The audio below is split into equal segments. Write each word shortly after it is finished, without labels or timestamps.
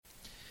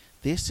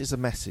This is a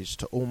message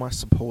to all my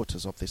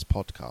supporters of this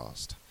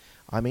podcast.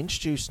 I'm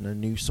introducing a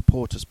new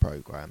supporters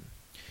program.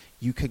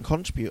 You can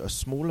contribute a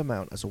small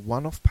amount as a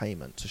one-off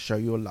payment to show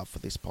your love for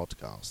this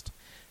podcast.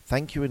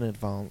 Thank you in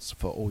advance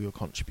for all your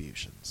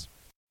contributions.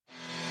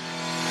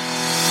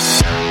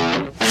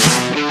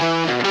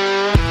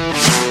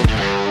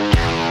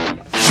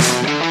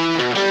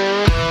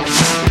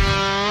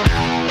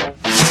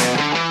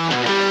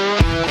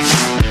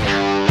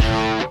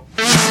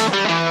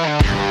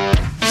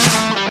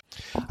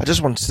 I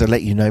just wanted to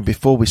let you know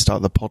before we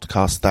start the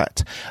podcast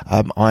that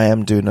I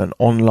am doing an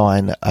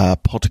online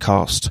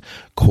podcast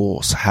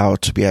course, how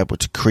to be able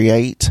to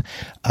create,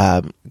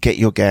 get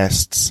your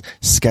guests,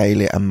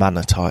 scale it and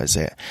monetize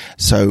it.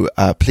 So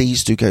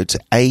please do go to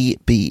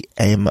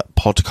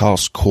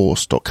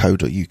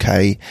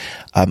abmpodcastcourse.co.uk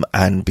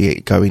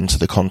and go into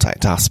the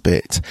contact us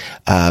bit.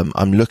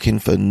 I'm looking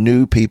for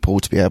new people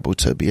to be able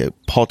to be a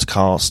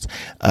podcast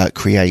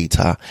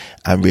creator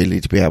and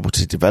really to be able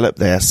to develop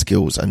their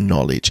skills and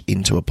knowledge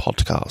into a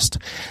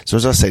podcast. So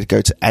as I said,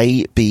 go to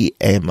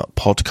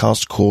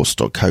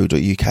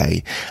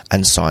abmpodcastcourse.co.uk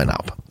and sign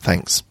up.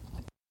 Thanks.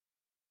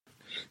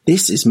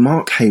 This is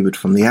Mark Hayward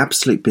from the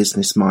Absolute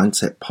Business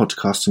Mindset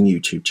podcast and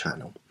YouTube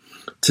channel.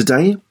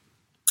 Today,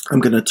 I'm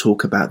going to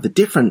talk about the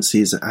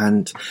differences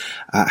and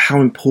how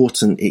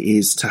important it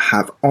is to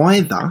have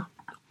either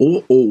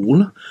or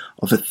all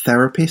of a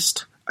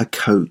therapist, a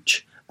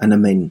coach, and a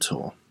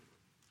mentor.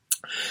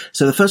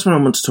 So the first one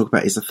I want to talk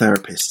about is a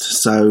therapist.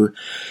 So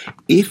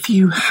if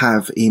you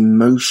have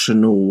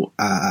emotional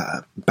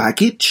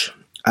baggage,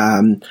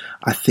 I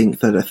think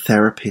that a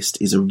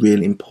therapist is a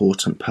really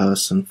important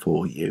person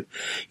for you.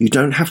 You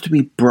don't have to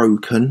be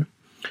broken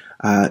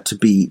to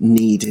be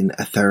needing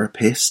a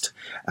therapist.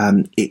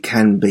 It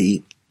can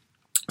be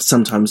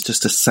sometimes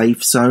just a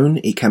safe zone.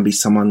 It can be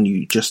someone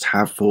you just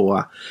have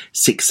for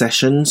 6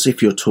 sessions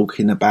if you're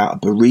talking about a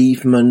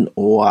bereavement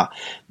or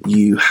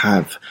you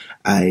have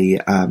a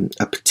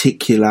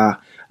particular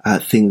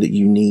thing that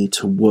you need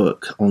to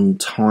work on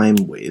time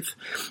with.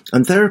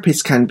 And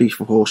therapists can be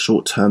for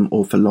short term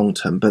or for long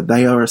term, but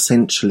they are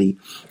essentially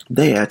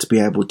there to be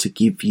able to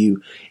give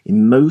you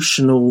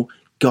emotional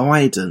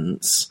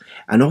guidance,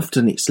 and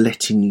often it's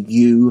letting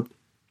you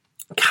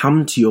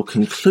come to your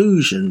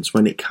conclusions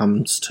when it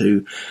comes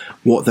to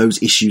what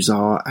those issues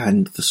are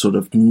and the sort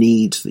of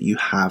needs that you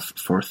have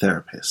for a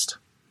therapist.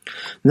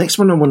 The next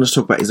one I want to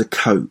talk about is a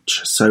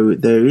coach. So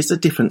there is a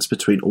difference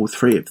between all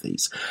three of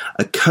these.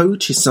 A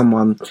coach is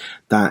someone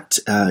that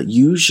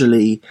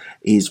usually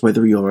is,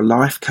 whether you're a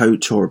life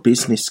coach or a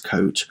business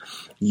coach,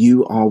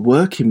 you are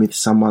working with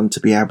someone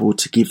to be able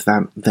to give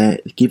them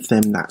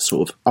that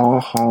sort of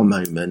aha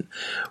moment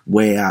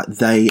where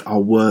they are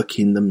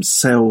working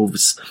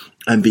themselves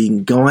and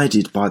being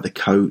guided by the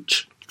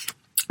coach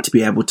to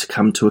be able to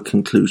come to a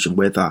conclusion,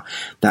 whether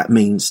that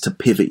means to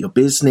pivot your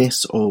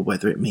business or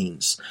whether it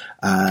means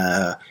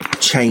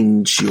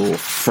change your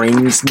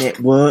friends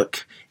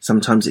network.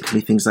 Sometimes it can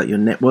be things like your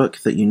network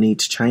that you need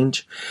to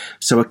change.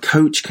 So a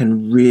coach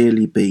can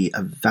really be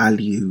a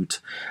valued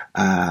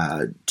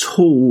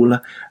tool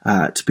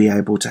to be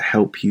able to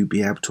help you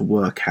be able to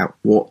work out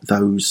what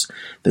those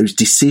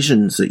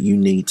decisions that you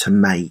need to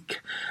make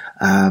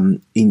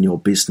in your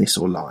business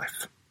or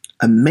life.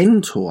 A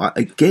mentor,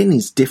 again,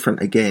 is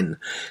different again.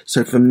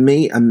 So for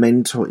me, a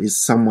mentor is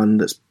someone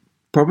that's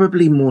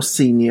probably more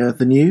senior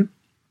than you,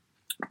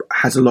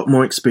 has a lot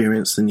more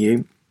experience than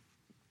you.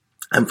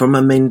 And from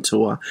a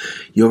mentor,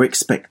 you're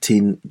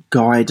expecting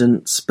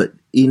guidance, but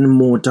in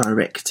more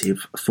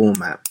directive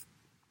format.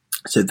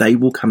 So they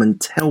will come and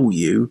tell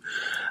you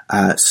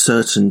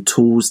certain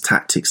tools,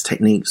 tactics,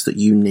 techniques that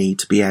you need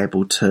to be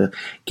able to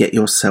get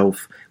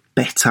yourself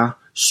better,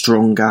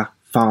 stronger,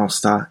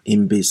 faster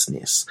in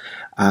business.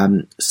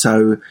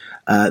 So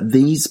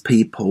these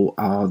people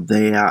are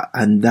there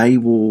and they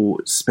will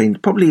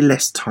spend probably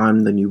less time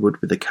than you would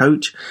with a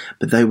coach,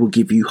 but they will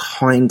give you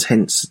high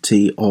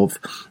intensity of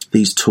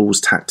these tools,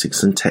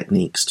 tactics and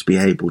techniques to be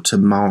able to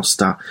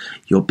master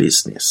your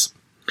business.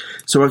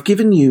 So I've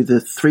given you the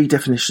 3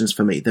 definitions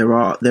for me. There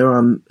are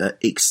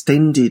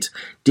extended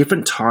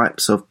different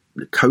types of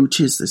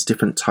coaches, there's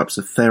different types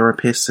of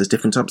therapists, there's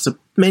different types of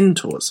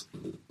mentors.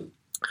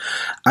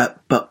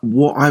 But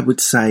what I would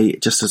say,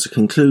 just as a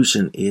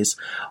conclusion, is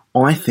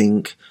I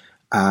think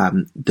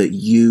that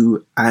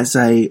you, as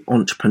a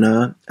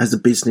entrepreneur, as a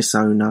business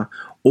owner,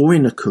 or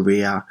in a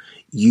career,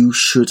 you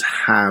should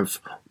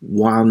have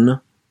one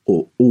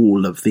or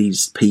all of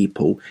these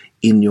people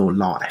in your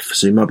life.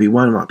 So it might be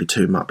 1, it might be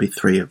 2, it might be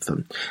 3 of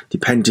them,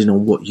 depending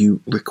on what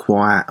you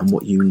require and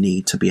what you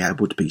need to be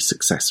able to be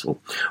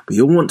successful.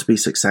 We all want to be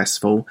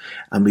successful,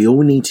 and we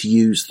all need to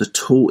use the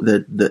tools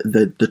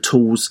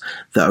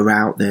that are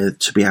out there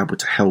to be able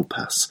to help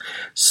us.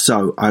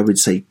 So I would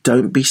say,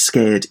 don't be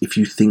scared if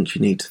you think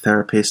you need a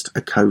therapist,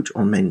 a coach,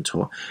 or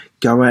mentor.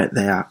 Go out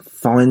there,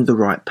 find the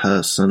right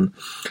person,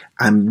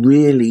 and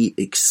really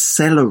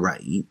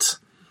accelerate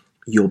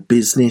your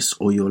business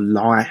or your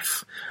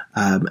life,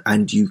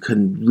 and you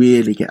can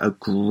really get a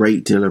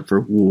great deal of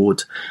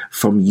reward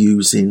from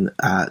using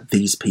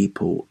these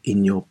people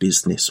in your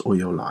business or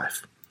your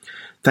life.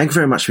 Thank you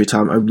very much for your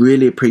time. I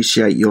really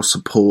appreciate your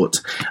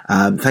support.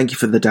 Thank you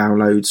for the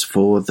downloads,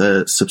 for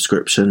the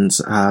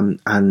subscriptions,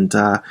 and thank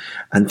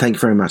you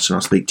very much, and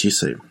I'll speak to you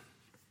soon.